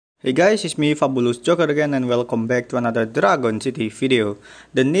Hey guys, it's me Fabulous Joker again and welcome back to another Dragon City video.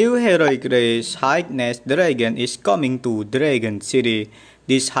 The new heroic race High Nest Dragon is coming to Dragon City.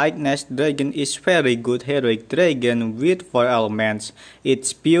 This High Nest Dragon is very good heroic dragon with 4 elements.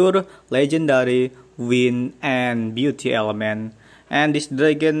 It's pure, legendary, wind and beauty element. And this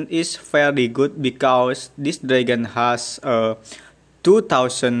dragon is very good because this dragon has a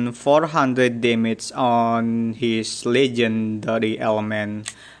 2400 damage on his legendary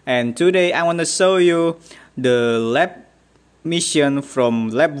element. And today I want to show you the lab mission from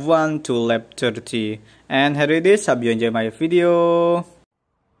lab 1 to lab 30. And here it is. Hope you enjoy my video.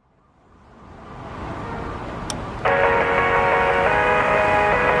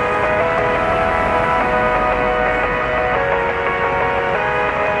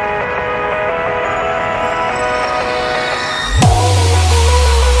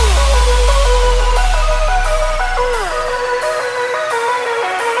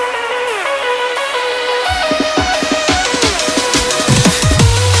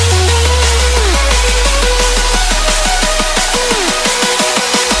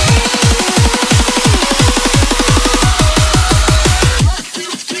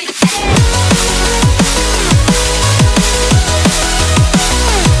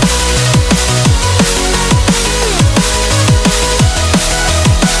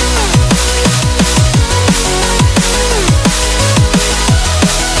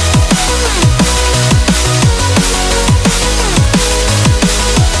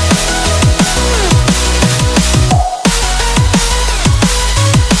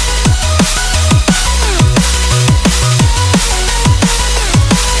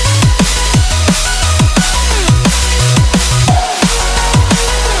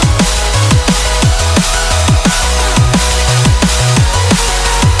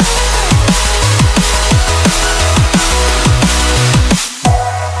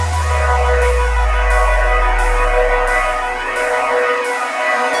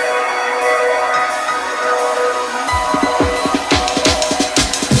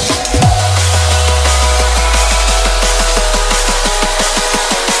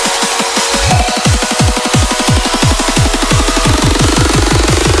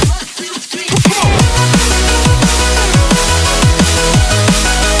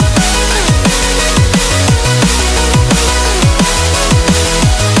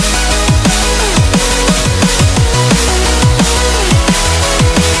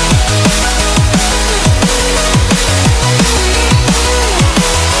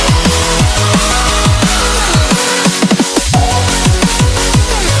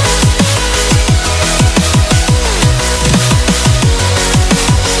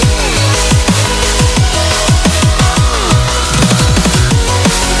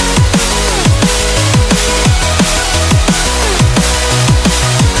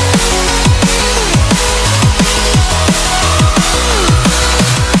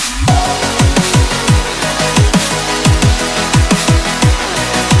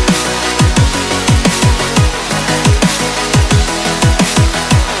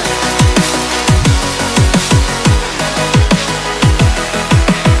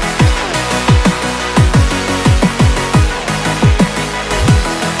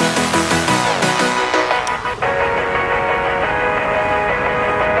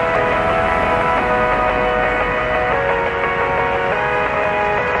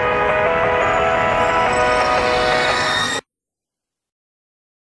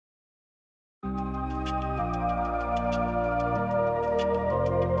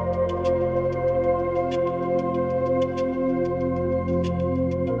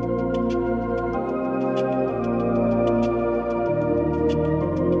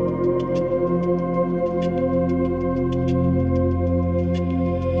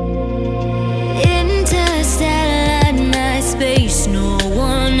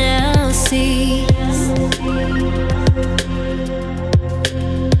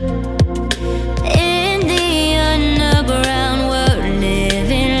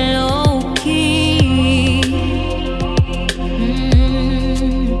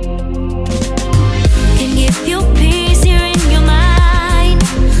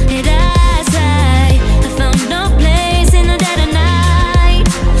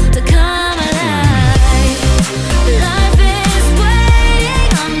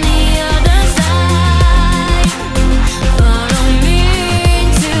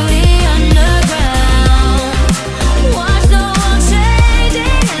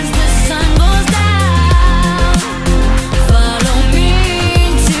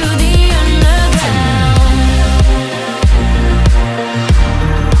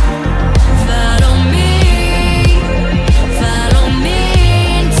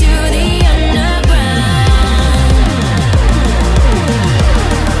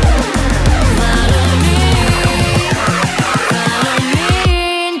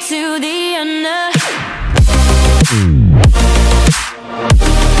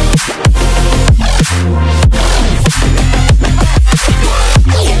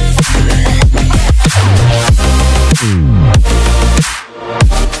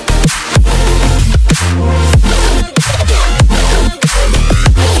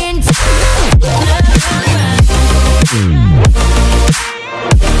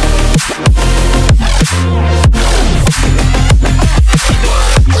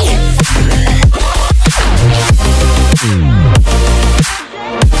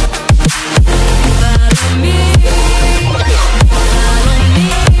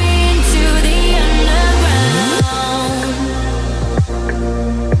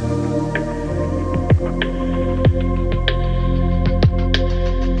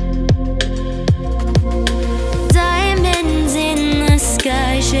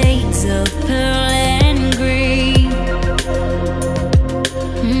 of pearl and green.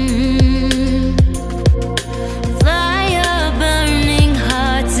 Fire burning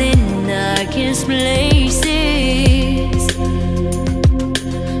hearts in darkest places.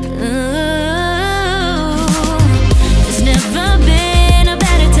 There's never been a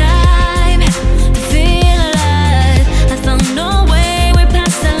better time to feel alive. I found a way, we're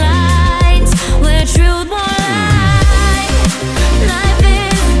past the lines where truth won't lie. Life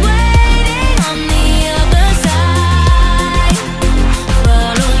is waiting on the other side.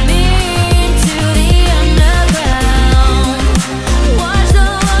 Follow me into the underground. Watch the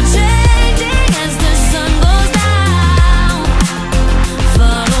world changing as the sun goes down.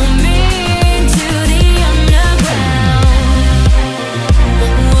 Follow me into the underground.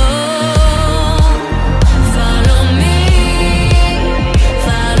 Whoa, follow me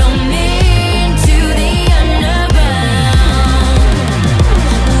into the underground.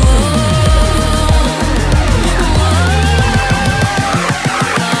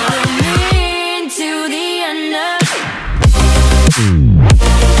 Follow me into the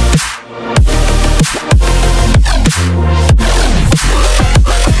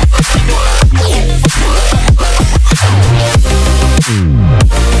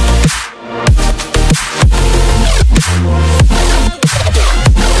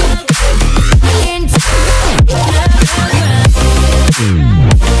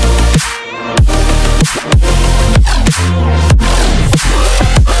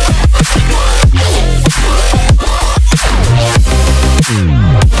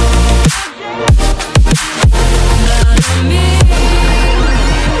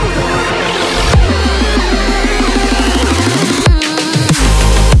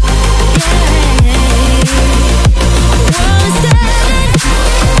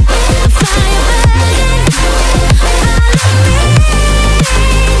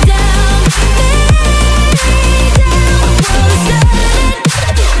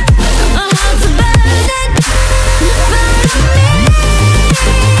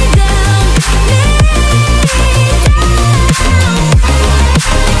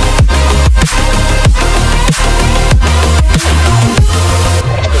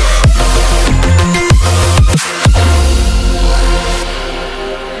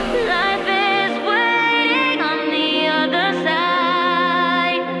life is waiting on the other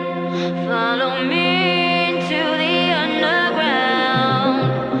side. Follow me into the underground.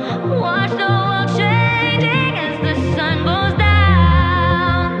 Watch the world changing as the sun goes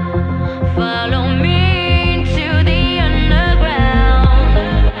down. Follow me into the underground.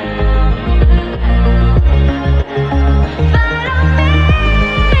 Follow me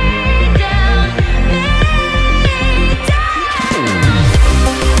down, me down.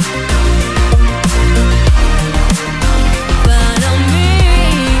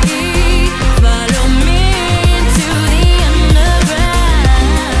 Follow me into the